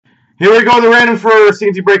Here we go, the random for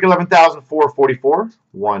C&C break 11,444.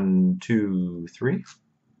 1, 2, 3.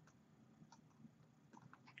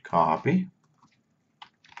 Copy.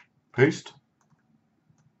 Paste.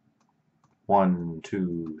 1,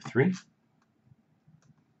 2, 3.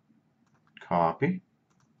 Copy.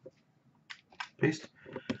 Paste.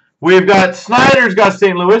 We've got Snyder's got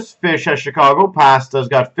St. Louis, Fish has Chicago, Pasta's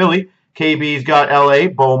got Philly, KB's got LA,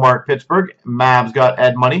 Beaumart Pittsburgh, Mab's got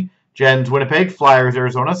Ed Money, Jen's Winnipeg, Flyers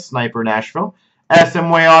Arizona, Sniper Nashville,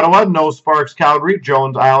 SMWay Ottawa, No Sparks Calgary,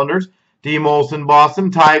 Jones Islanders, D Molson Boston,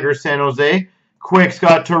 Tigers San Jose, Quick's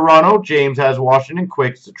got Toronto, James has Washington,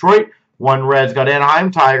 Quick's Detroit, One Red's got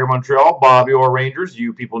Anaheim, Tiger Montreal, Bobby Orr Rangers,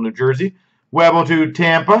 You People New Jersey, Webo2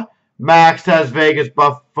 Tampa, Max has Vegas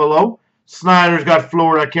Buffalo, Snyder's got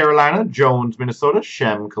Florida Carolina, Jones Minnesota,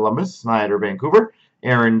 Shem Columbus, Snyder Vancouver,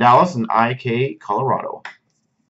 Aaron Dallas, and IK Colorado.